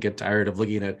 People get tired of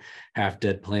looking at half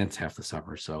dead plants half the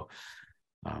summer. So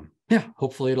yeah,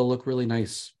 hopefully it'll look really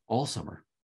nice all summer.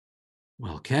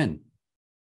 Well, Ken,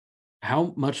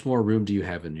 how much more room do you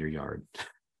have in your yard?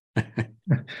 I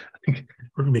think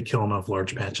we're gonna be killing off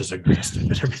large patches of grass to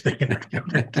fit everything in.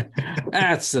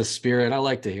 That's the spirit. I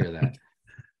like to hear that.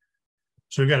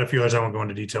 So we've got a few others. I won't go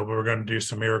into detail, but we're going to do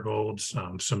some marigolds,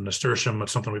 some nasturtium.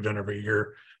 That's something we've done every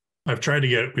year. We've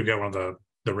got one of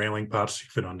the railing pots you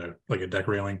fit onto like a deck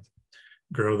railing,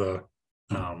 grow the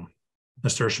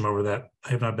nasturtium over that.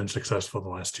 I have not been successful the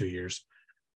last 2 years.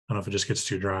 I don't know if it just gets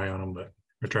too dry on them, but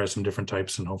we'll try some different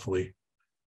types, and hopefully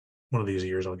one of these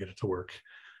years I'll get it to work.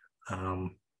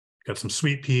 Got some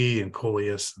sweet pea and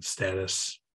coleus and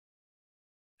status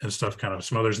and stuff, kind of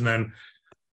some others. And then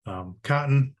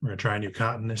cotton, we're going to try a new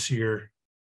cotton this year. I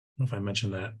don't know if I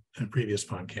mentioned that in previous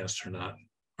podcasts or not.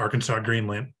 Arkansas green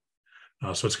lint.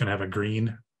 So it's going to have a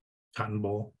green cotton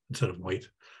boll instead of white.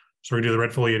 So we do the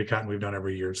red foliated cotton we've done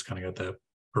every year. It's kind of got that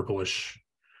purplish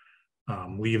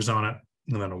leaves on it,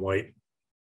 and then a white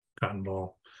cotton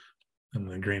ball, and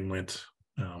the green lint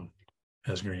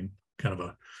has green, kind of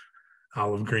a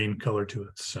olive green color to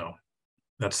it. So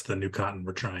that's the new cotton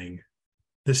we're trying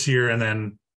this year. And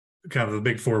then kind of the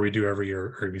big four we do every year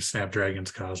are going to be snapdragons,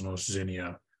 cosmos,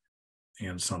 zinnia,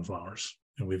 and sunflowers.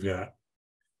 And we've got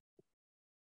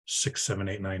 6, 7,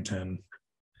 8, 9, 10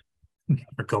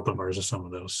 or cultivars of some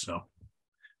of those. So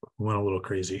we went a little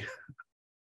crazy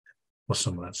with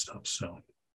some of that stuff. So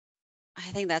I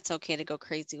think that's okay to go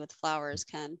crazy with flowers,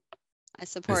 Ken. I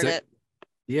support it.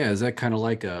 Yeah, is that kind of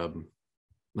like a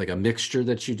mixture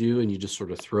that you do, and you just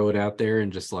sort of throw it out there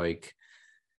and just like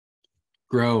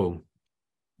grow,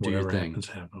 do your thing?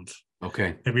 Happens.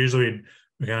 Okay. And usually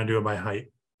we kind of do it by height,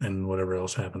 and whatever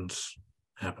else happens.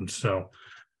 So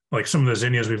like some of the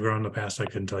zinnias we've grown in the past, I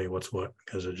couldn't tell you what's what,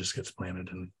 because it just gets planted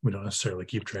and we don't necessarily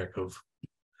keep track of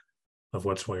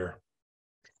what's where.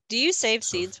 Do you save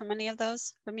seeds from any of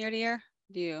those from year to year?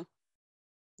 Do you?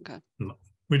 Okay. No,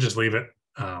 we just leave it.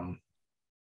 And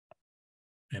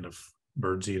if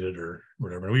birds eat it or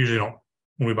whatever, we usually don't,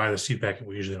 when we buy the seed packet,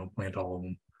 we usually don't plant all of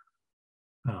them.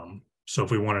 So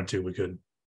if we wanted to, we could,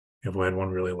 if we had one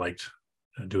we really liked,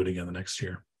 do it again the next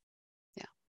year.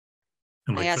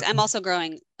 Yes, I'm also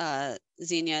growing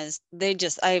zinnias.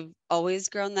 I've always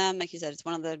grown them. Like you said, it's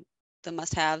one of the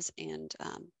must-haves. And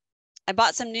I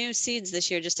bought some new seeds this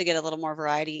year just to get a little more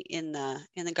variety in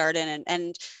the garden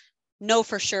and know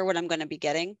for sure what I'm going to be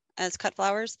getting as cut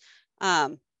flowers.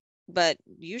 But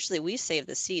usually we save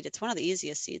the seed. It's one of the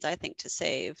easiest seeds, I think, to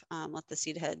save. Let the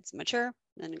seed heads mature,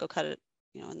 and then go cut it,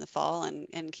 in the fall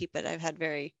and keep it. I've had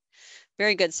very,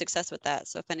 very good success with that.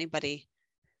 So if anybody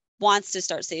wants to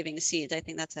start saving seeds, I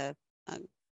think that's a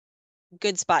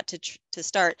good spot to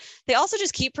start. They also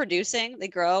just keep producing. They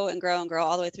grow and grow and grow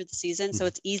all the way through the season. So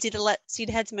it's easy to let seed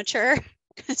heads mature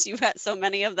because you've got so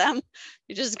many of them.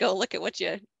 You just go look at what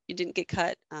you didn't get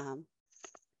cut.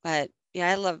 But yeah,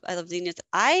 I love zinnias.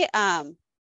 I am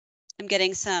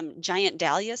getting some giant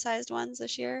dahlia sized ones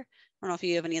this year. I don't know if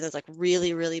you have any of those like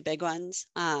really, really big ones.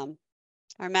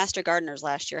 Our master gardeners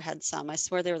last year had some. I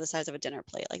swear they were the size of a dinner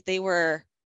plate. Like they were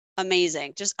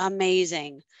amazing, just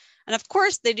amazing. And of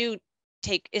course they do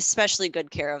take especially good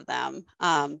care of them.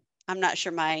 I'm not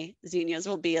sure my zinnias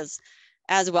will be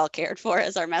as well cared for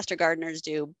as our master gardeners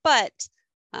do, but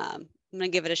I'm gonna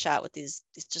give it a shot with these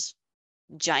just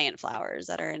giant flowers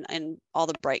that are in all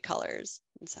the bright colors.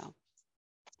 And so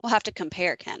we'll have to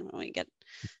compare, Ken, when we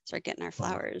start getting our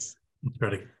flowers.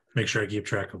 Try to make sure I keep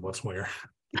track of what's where.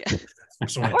 Yeah.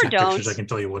 So when I Or take pictures, I don't. can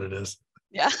tell you what it is.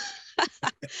 Yeah.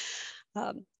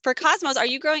 For cosmos, are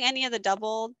you growing any of the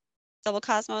double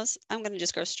cosmos? I'm going to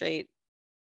just go straight.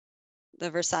 The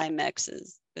Versailles mix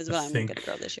is what I'm going to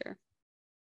grow this year.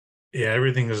 Yeah,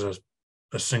 everything is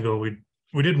a single. We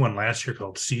did one last year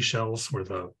called Seashells, where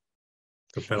the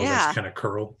petals just kind of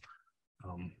curl,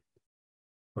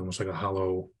 almost like a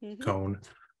hollow cone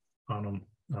on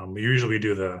them. We usually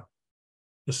do the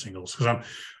singles because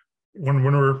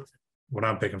when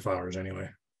I'm picking flowers anyway.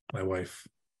 My wife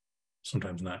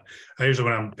sometimes not. I usually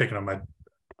when I'm picking them,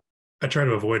 I try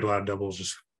to avoid a lot of doubles,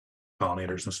 just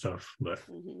pollinators and stuff. But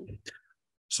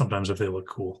sometimes if they look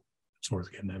cool, it's worth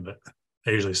getting in. But I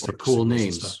usually stick to cool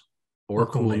names. Or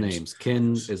cool names.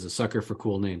 Ken is a sucker for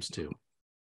cool names too.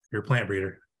 If you're a plant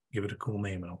breeder, give it a cool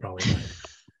name and I'll probably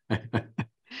mind.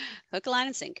 Hook, line,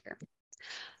 and sinker.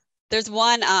 There's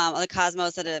one on the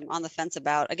cosmos that I'm on the fence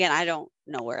about. Again, I don't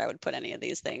know where I would put any of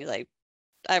these things.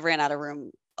 I ran out of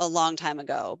room a long time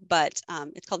ago, but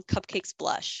it's called Cupcakes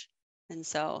Blush. And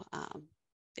so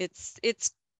it's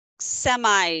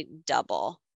semi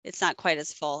double. It's not quite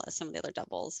as full as some of the other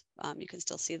doubles. You can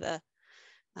still see the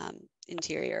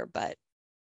interior, but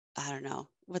I don't know.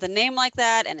 With a name like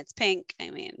that and it's pink, I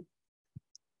mean,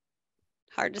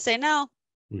 hard to say no.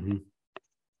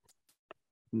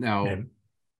 Now,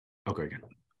 okay, again.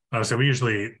 So we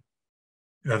usually,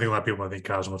 I think a lot of people think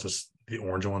cosmos is the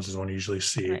orange ones is the one you usually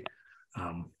see. Right.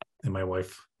 And my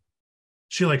wife,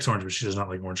 she likes orange, but she does not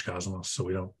like orange cosmos.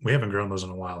 So we haven't grown those in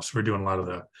a while. So we're doing a lot of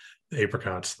the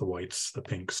apricots, the whites, the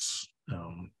pinks,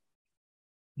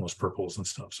 most purples and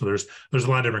stuff. So there's a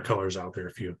lot of different colors out there.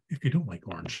 If you don't like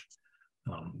orange,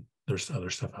 there's other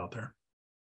stuff out there.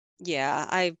 Yeah,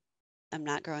 I'm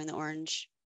not growing the orange,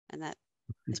 and that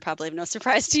is probably no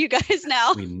surprise to you guys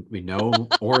now. We know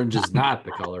orange is not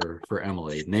the color for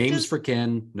Emily. Names for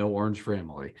Ken, no orange for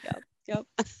Emily. Yep.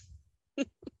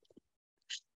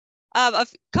 A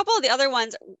couple of the other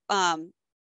ones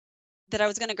that I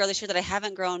was going to grow this year that I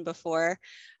haven't grown before.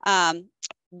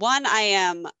 One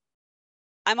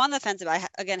I'm on the fence about.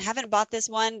 Again, haven't bought this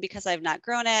one because I've not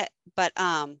grown it, but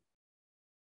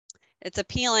it's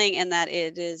appealing in that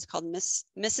it is called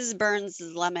Mrs. Burns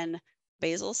Lemon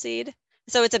Basil Seed.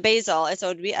 So it's a basil, so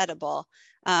it would be edible,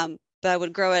 but I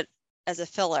would grow it as a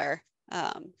filler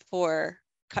for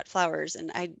cut flowers.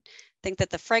 And I think that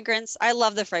the fragrance, I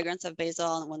love the fragrance of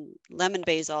basil, and when lemon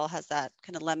basil has that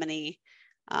kind of lemony,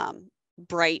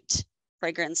 bright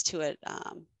fragrance to it.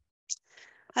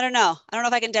 I don't know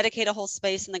if I can dedicate a whole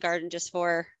space in the garden just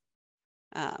for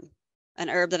an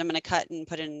herb that I'm going to cut and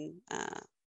put in.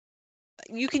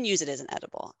 You can use it as an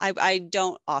edible. I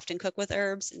don't often cook with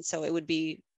herbs, and so it would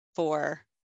be for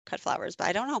cut flowers, but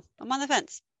I don't know. I'm on the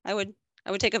fence. I would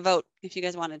take a vote if you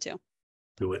guys wanted to.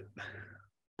 Do it.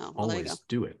 Oh, well, always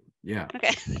do it. Yeah.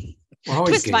 Okay.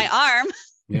 Twist my arm.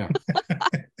 Yeah.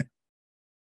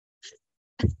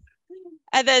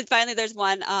 And then finally, there's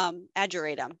one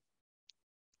ageratum.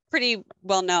 Pretty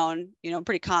well known,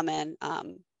 pretty common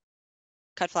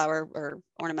cut flower or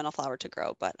ornamental flower to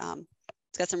grow, but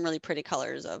it's got some really pretty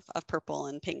colors of purple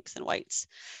and pinks and whites.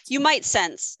 You might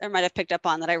sense or might have picked up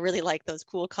on that I really like those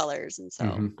cool colors. And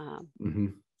so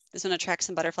this one attracts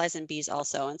some butterflies and bees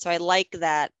also. And so I like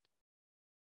that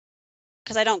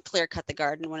because I don't clear cut the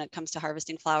garden when it comes to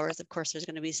harvesting flowers. Of course, there's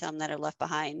going to be some that are left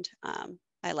behind.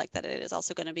 I like that it is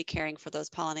also going to be caring for those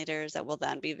pollinators that will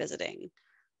then be visiting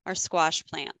our squash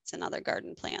plants and other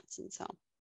garden plants. And so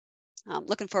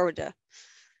looking forward to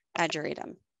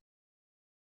ageratum.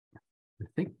 I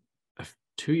think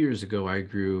 2 years ago, I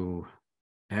grew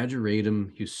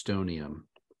Ageratum houstonium.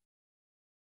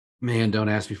 Man, don't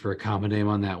ask me for a common name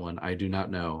on that one. I do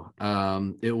not know.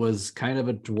 It was kind of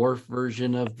a dwarf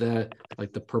version of that,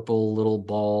 like the purple little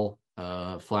ball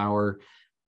flower.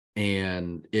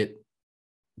 And it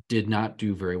did not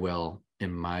do very well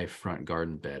in my front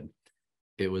garden bed.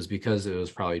 It was because it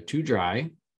was probably too dry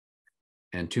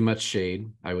and too much shade,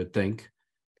 I would think.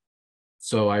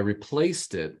 So I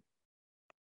replaced it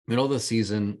middle of the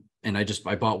season, and I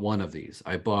bought one of these.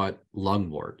 I bought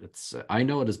lungwort. I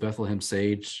know it as Bethlehem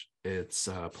sage. It's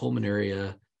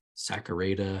Pulmonaria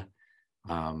saccharata.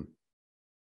 I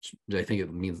think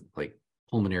it means like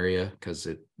pulmonaria because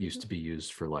it used to be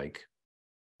used for like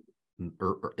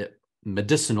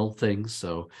medicinal things.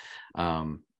 So,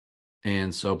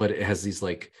 but it has these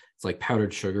it's like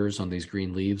powdered sugars on these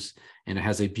green leaves, and it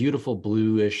has a beautiful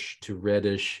bluish to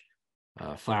reddish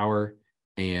flower.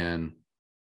 And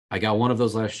I got one of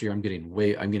those last year. I'm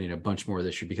getting a bunch more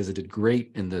this year because it did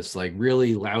great in this like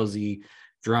really lousy,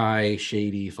 dry,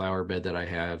 shady flower bed that I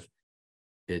have.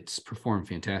 it's performed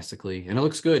fantastically, and it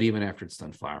looks good even after it's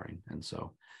done flowering. And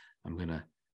so I'm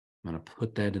gonna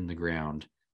put that in the ground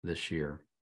this year.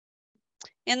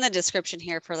 In the description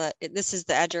here for this is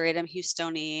the Ageratum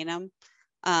houstonianum.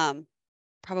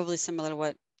 Probably similar to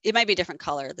what, it might be a different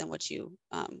color than what you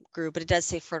grew, but it does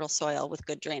say fertile soil with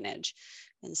good drainage.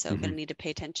 And so going to need to pay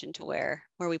attention to where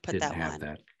we put Didn't that have one.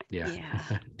 that. Yeah.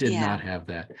 Yeah. Did Yeah. not have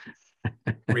that.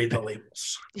 Read the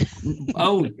labels.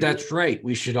 Oh, that's right.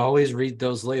 We should always read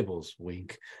those labels.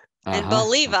 Wink. And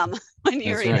believe them when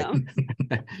you That's read right.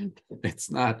 them. It's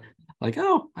not like,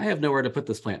 oh, I have nowhere to put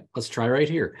this plant. Let's try right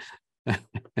here.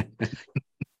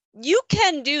 You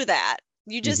can do that.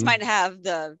 You just Mhm. might have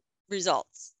the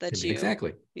results that you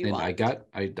Exactly. you And want.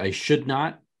 I should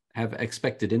not have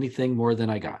expected anything more than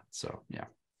I got. So yeah.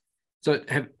 So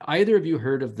have either of you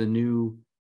heard of the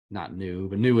not new,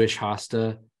 but newish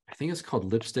hosta? I think it's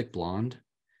called Lipstick Blonde.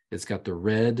 It's got the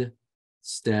red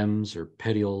stems or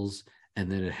petioles,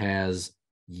 and then it has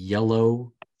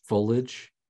yellow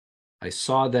foliage. I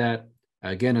saw that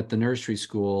again at the nursery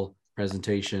school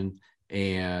presentation,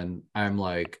 and I'm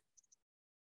like,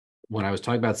 when I was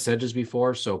talking about sedges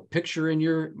before, so picture in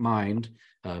your mind,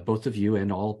 both of you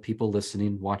and all people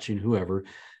listening, watching, whoever,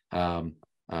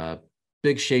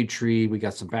 big shade tree. We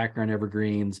got some background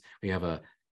evergreens. We have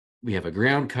a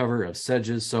ground cover of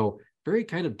sedges. So very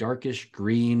kind of darkish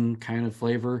green kind of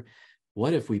flavor.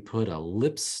 What if we put a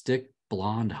lipstick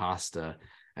blonde hosta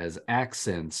as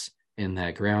accents in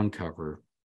that ground cover?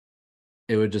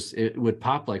 It would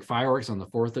pop like fireworks on the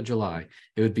 4th of July.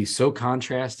 It would be so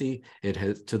contrasty, it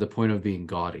has to the point of being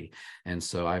gaudy. And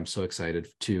so I'm so excited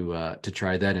to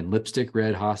try that. And lipstick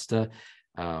red hosta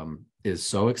is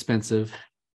so expensive.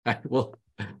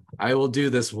 I will do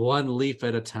this one leaf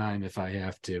at a time if I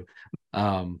have to.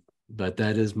 But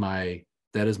that is my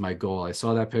goal. I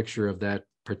saw that picture of that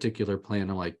particular plant.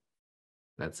 I'm like,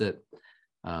 that's it.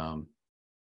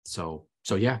 So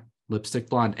yeah, lipstick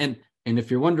blonde. And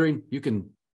if you're wondering, you can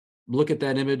look at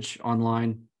that image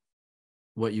online.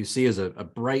 What you see is a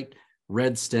bright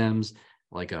red stems,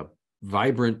 like a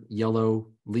vibrant yellow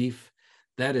leaf.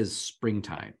 That is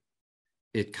springtime.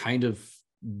 It kind of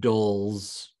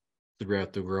dulls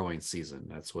throughout the growing season.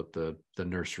 That's what the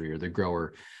nursery or the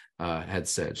grower had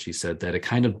said. She said that it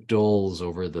kind of dulls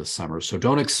over the summer. So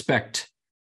don't expect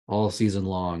all season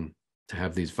long to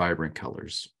have these vibrant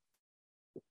colors.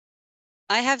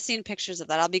 I have seen pictures of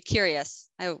that. I'll be curious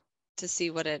to see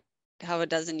how it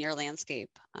does in your landscape.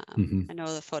 I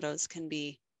know the photos can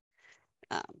be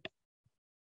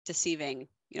deceiving,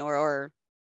 or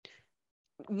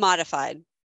modified.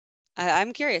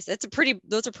 I'm curious.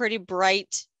 Those are pretty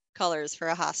bright colors for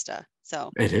a hosta.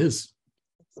 So it is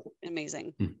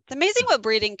amazing. It's amazing what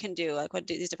breeding can do, like what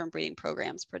these different breeding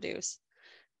programs produce.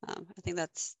 I think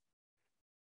that's,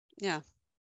 yeah.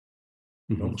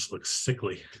 It almost looks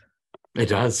sickly. It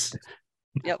does.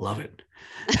 Yep. Love it.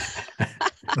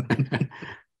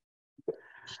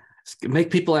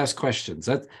 Make people ask questions.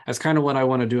 That's kind of what I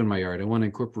want to do in my yard. I want to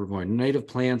incorporate more native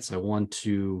plants. I want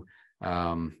to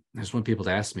I just want people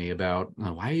to ask me about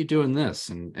why are you doing this?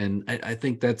 And I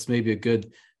think that's maybe a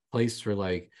good place for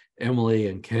like Emily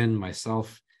and Ken,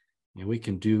 myself. We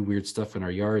can do weird stuff in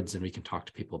our yards, and we can talk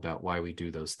to people about why we do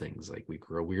those things. Like we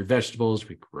grow weird vegetables,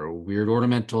 we grow weird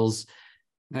ornamentals.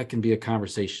 That can be a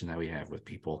conversation that we have with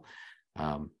people,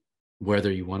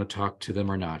 whether you want to talk to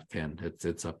them or not. Ken,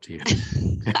 it's up to you.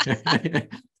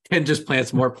 Ken just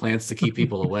plants more plants to keep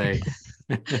people away.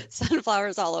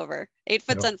 Sunflowers all over.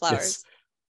 8-foot sunflowers. Yes.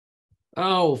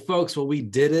 Oh, folks, well, we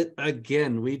did it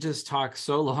again. We just talked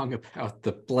so long about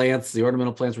the plants, the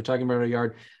ornamental plants we're talking about in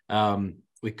our yard.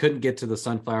 We couldn't get to the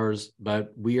sunflowers,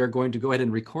 but we are going to go ahead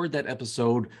and record that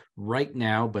episode right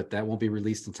now, but that won't be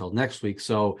released until next week.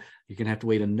 So you're going to have to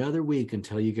wait another week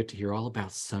until you get to hear all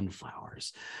about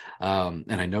sunflowers. And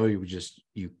I know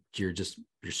you're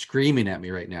screaming at me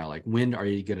right now. Like, when are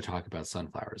you going to talk about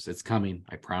sunflowers? It's coming.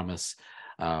 I promise.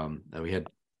 We had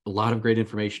a lot of great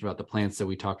information about the plants that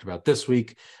we talked about this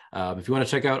week. If you want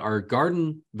to check out our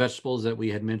garden vegetables that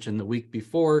we had mentioned the week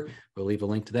before, we'll leave a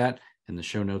link to that in the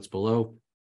show notes below.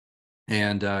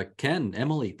 And Ken,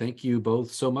 Emily, thank you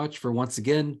both so much for once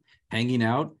again hanging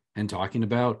out and talking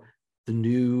about the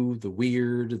new, the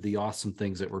weird, the awesome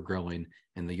things that we're growing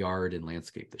in the yard and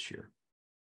landscape this year.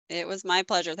 It was my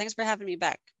pleasure. Thanks for having me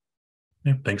back.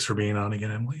 Yeah, thanks for being on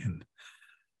again, Emily. And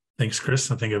thanks,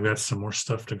 Chris. I think I've got some more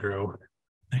stuff to grow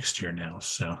next year now.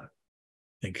 So I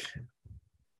think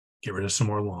get rid of some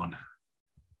more lawn.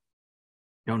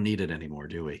 Don't need it anymore,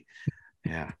 do we?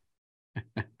 Yeah.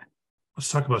 Let's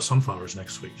talk about sunflowers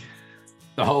next week.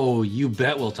 Oh, you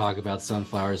bet we'll talk about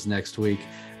sunflowers next week.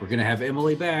 We're going to have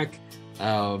Emily back.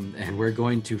 And we're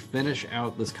going to finish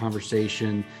out this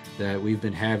conversation that we've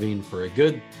been having for a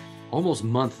good almost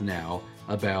month now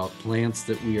about plants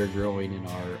that we are growing in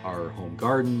our home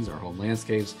gardens, our home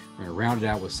landscapes. We're going to round it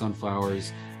out with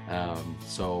sunflowers.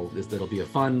 So that'll be a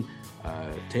fun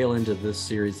tail into this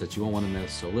series that you won't want to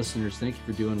miss. So listeners, thank you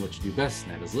for doing what you do best,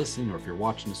 and that is listening, or if you're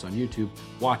watching this on YouTube,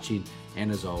 watching,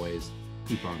 and as always,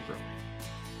 keep on growing.